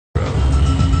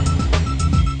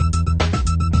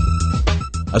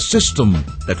A system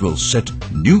that will set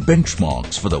new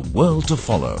benchmarks for the world to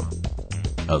follow.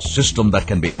 A system that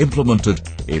can be implemented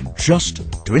in just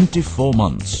 24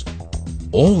 months.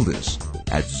 All this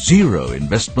at zero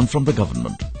investment from the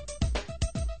government.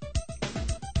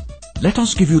 Let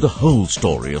us give you the whole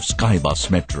story of Skybus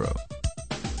Metro.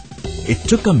 It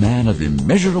took a man of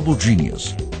immeasurable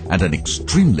genius and an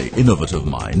extremely innovative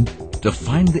mind to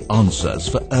find the answers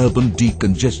for urban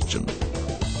decongestion.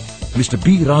 Mr.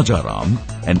 B. Rajaram,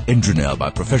 an engineer by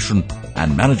profession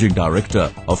and managing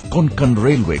director of Konkan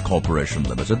Railway Corporation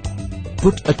Limited,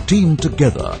 put a team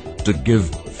together to give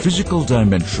physical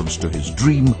dimensions to his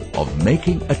dream of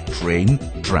making a train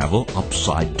travel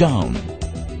upside down.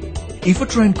 If a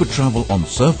train could travel on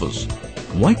surface,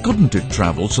 why couldn't it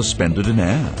travel suspended in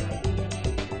air?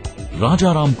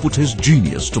 Rajaram put his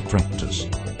genius to practice,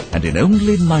 and in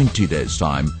only 90 days'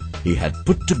 time, he had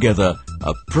put together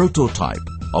a prototype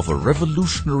of a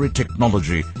revolutionary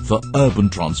technology for urban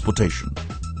transportation.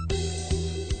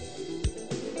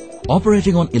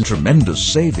 Operating on tremendous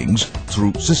savings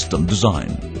through system design.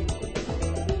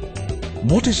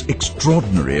 What is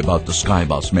extraordinary about the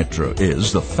Skybus Metro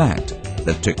is the fact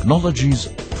that technologies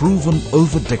proven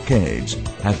over decades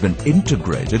have been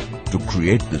integrated to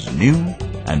create this new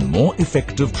and more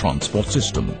effective transport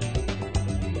system.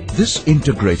 This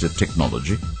integrated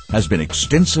technology has been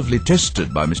extensively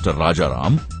tested by Mr.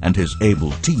 Rajaram and his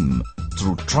able team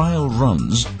through trial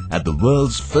runs at the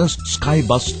world's first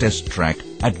Skybus test track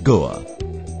at Goa.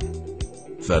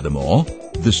 Furthermore,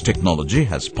 this technology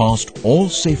has passed all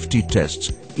safety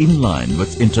tests in line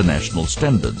with international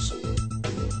standards.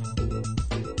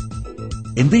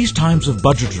 In these times of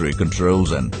budgetary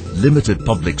controls and limited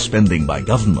public spending by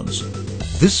governments,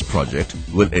 this project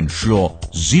will ensure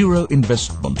zero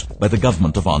investment by the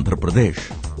government of Andhra Pradesh.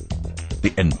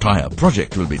 The entire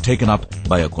project will be taken up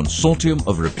by a consortium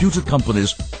of reputed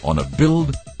companies on a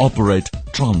build, operate,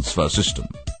 transfer system.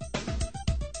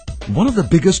 One of the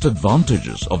biggest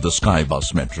advantages of the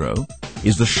Skybus Metro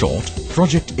is the short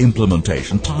project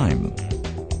implementation time.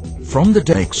 From the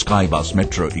day Skybus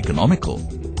Metro economical,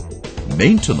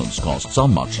 maintenance costs are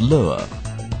much lower.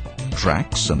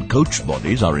 Tracks and coach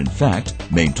bodies are in fact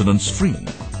maintenance-free,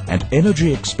 and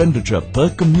energy expenditure per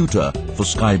commuter for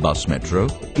Skybus Metro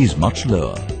is much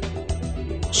lower.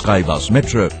 Skybus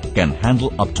Metro can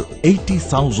handle up to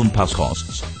 80,000 pass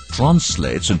costs,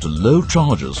 translates into low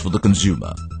charges for the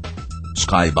consumer.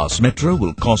 Skybus Metro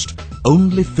will cost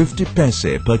only 50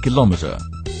 paise per kilometer.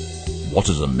 What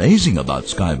is amazing about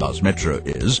Skybus Metro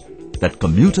is that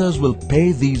commuters will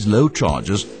pay these low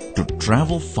charges to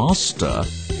travel faster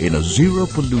in a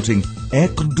zero-polluting,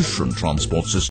 air-conditioned transport system.